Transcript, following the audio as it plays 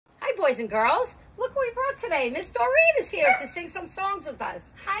boys and girls. Look what we brought today. Miss Doreen is here to sing some songs with us.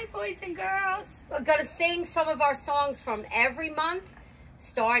 Hi, boys and girls. We're going to sing some of our songs from every month,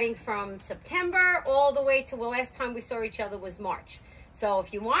 starting from September all the way to the last time we saw each other was March. So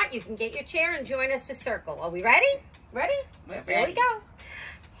if you want, you can get your chair and join us for Circle. Are we ready? Ready? We're ready. Here we go.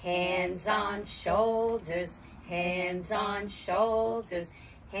 Hands on shoulders, hands on shoulders,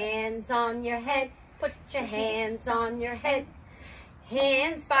 hands on your head. Put your hands on your head.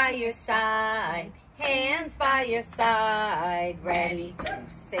 Hands by your side, hands by your side, ready to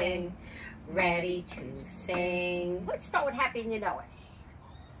sing, ready to sing. Let's start with Happy and You Know It.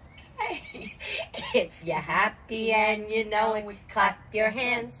 Hey. If you're happy and you know it, clap your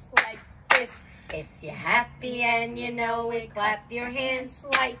hands like this. If you're happy and you know it, clap your hands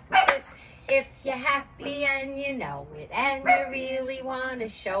like this. If you're happy and you know it, and you really want to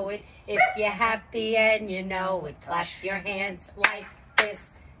show it. If you're happy and you know it, clap your hands like this.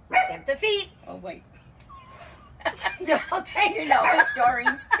 Stamp the feet. Oh, wait. Okay. You know his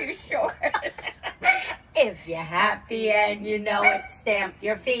Doreen's too short. If you're happy and you know it, stamp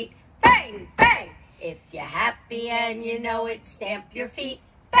your feet. Bang, bang. If you're happy and you know it, stamp your feet.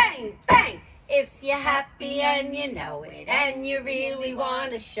 Bang, bang. If you're happy and you know it, and you really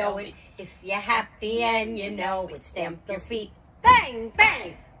want to show it. If you're happy and you know it, stamp those feet. Bang,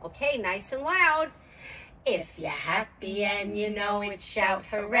 bang. Okay, nice and loud. If you're happy and you know it, shout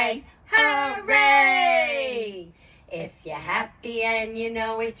hooray, hooray. If you're happy and you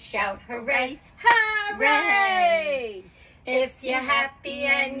know it, shout hooray, hooray. If you're happy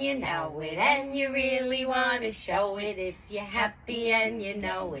and you know it, and you really want to show it. If you're happy and you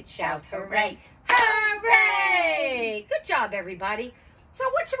know it, shout hooray, hooray. Good job, everybody. So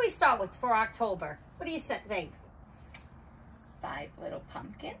what should we start with for October? What do you think? 5 little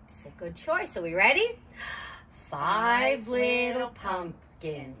pumpkins. It's a good choice. Are we ready? 5 little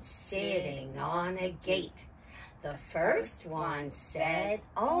pumpkins sitting on a gate. The first one says,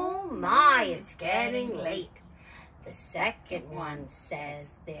 oh my, it's getting late. The second one says,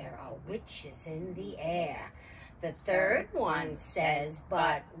 there are witches in the air. The third one says,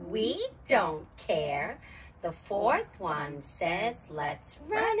 but we don't care. The fourth one says, let's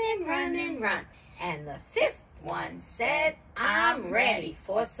run and run and run. And the fifth one said, I'm ready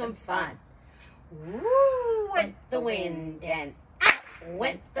for some fun. Woo went the wind and out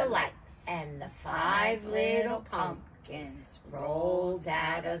went the light. And the 5 little pumpkins rolled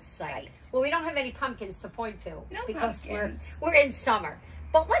out of sight. Well, we don't have any pumpkins to point to because we're in summer.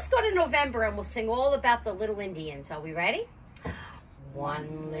 But let's go to November and we'll sing all about the little Indians. Are we ready?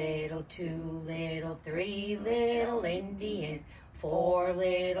 1 little, 2 little, 3 little Indians. 4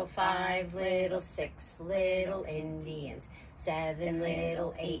 little, 5 little, 6 little Indians. 7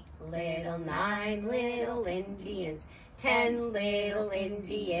 little, 8 little, 9 little Indians. 10 little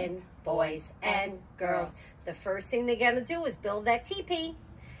Indian boys and girls. The first thing they're going to do is build that teepee.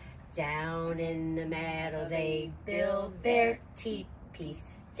 Down in the meadow they build their teepees.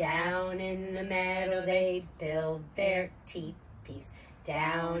 Down in the meadow they build their teepees.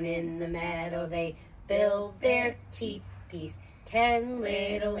 Down in the meadow they build their teepees. 10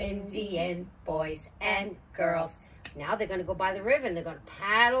 little Indian boys and girls. Now they're going to go by the river and they're going to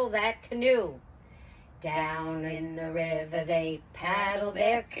paddle that canoe. Down in the river they paddle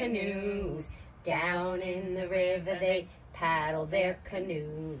their canoes. Down in the river they paddle their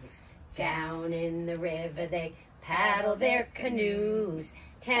canoes. Down in the river they paddle their canoes.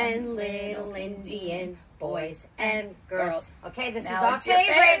 10 little Indian boys and girls. Okay, this is our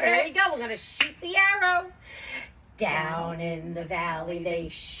favorite. Here we go. We're going to shoot the arrow. Down in the valley they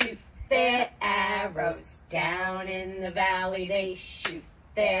shoot their arrows. Down in the valley they shoot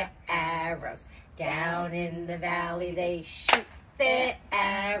their arrows. Down in the valley they shoot their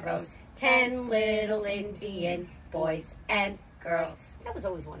arrows. 10 little Indian boys and girls. That was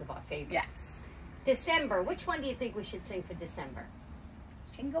always one of our favorites. Yes. December. Which one do you think we should sing for December?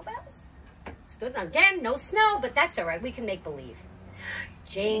 Jingle bells. It's good. Again, no snow, but that's all right. We can make believe.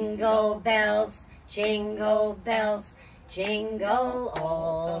 Jingle bells, jingle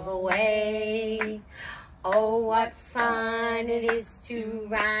all the way. Oh, what fun it is to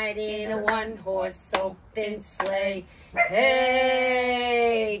ride in a one-horse open sleigh.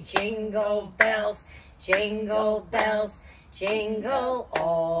 Hey, jingle bells, jingle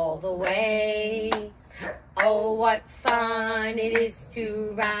all the way. Oh, what fun it is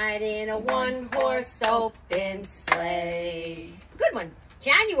to ride in a one-horse open sleigh. Good one.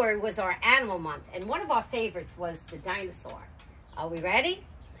 January was our animal month, and one of our favorites was the dinosaur. Are we ready?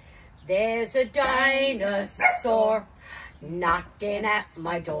 There's a dinosaur knocking at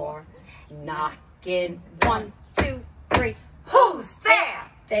my door. Knocking, 1, 2, 3. Who's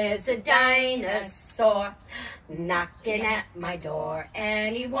there? There's a dinosaur knocking at my door,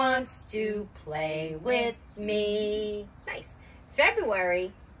 and he wants to play with me. Nice.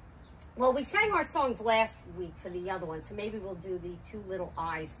 February. Well, we sang our songs last week for the other one, so maybe we'll do the Two Little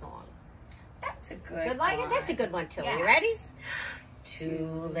Eyes song. That's a good Good like it? one. That's a good one, too. Yes. You ready?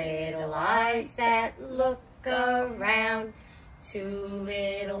 Two little eyes that look around, two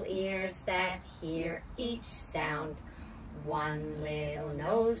little ears that hear each sound, one little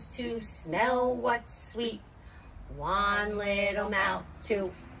nose to smell what's sweet, one little mouth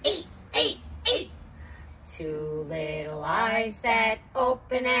to eat, eat, eat. Two little eyes that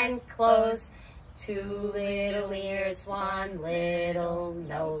open and close, two little ears, one little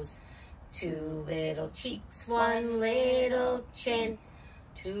nose, two little cheeks, one little chin,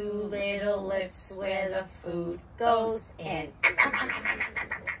 two little lips where the food goes in.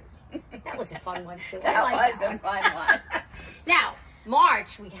 That was a fun one, too. That I like was a fun one. Now,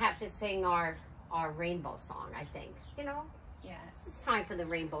 March, we have to sing our rainbow song, I think. You know, Yes. it's time for the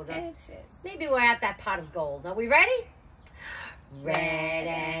rainbow to... It is. Maybe we're at that pot of gold. Are we ready? Red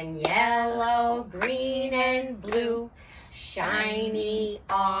and yellow, green and blue, shiny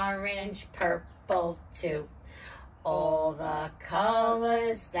orange, purple too. All the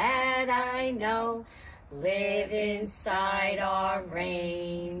colors that I know live inside our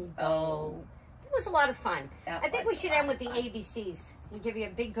rainbow. It was a lot of fun. I think we should end with the ABCs and give you a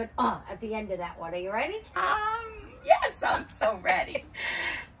big good at the end of that one. Are you ready? Yes, I'm so ready.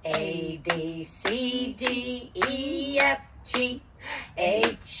 A, B, C, D, E, F, G,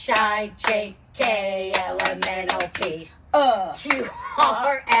 H, I, J, K, L, M, N, O, P, Q,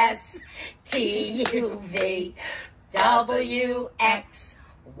 R, S, T, U, V, W, X,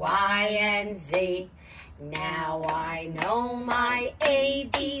 Y, and Z. Now I know my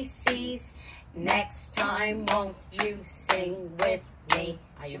ABCs. Next time, won't you sing with me?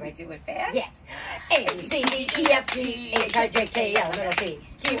 Are you Should we ready? do it fast? Yes. A, B, C, D, E, F, G, H, I, J, K, L, M, N, O, P,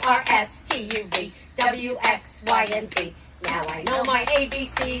 Q, R, S, T, U, V, W, X, Y, and Z. Now I know my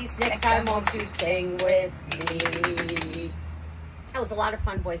ABCs. Next time, won't you sing with me? That was a lot of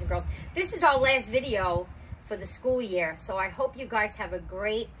fun, boys and girls. This is our last video for the school year, so I hope you guys have a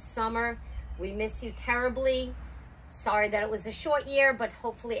great summer. We miss you terribly. Sorry that it was a short year, but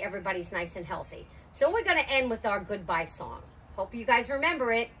hopefully everybody's nice and healthy. So we're going to end with our goodbye song. Hope you guys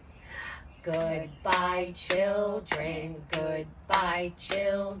remember it. Goodbye, children. Goodbye,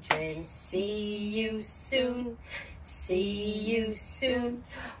 children. See you soon. See you soon.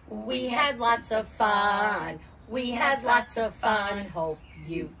 We had lots of fun. We had lots of fun. Hope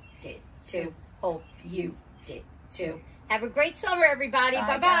you did too. Hope you did too. Have a great summer, everybody.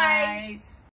 Bye-bye. Bye, guys.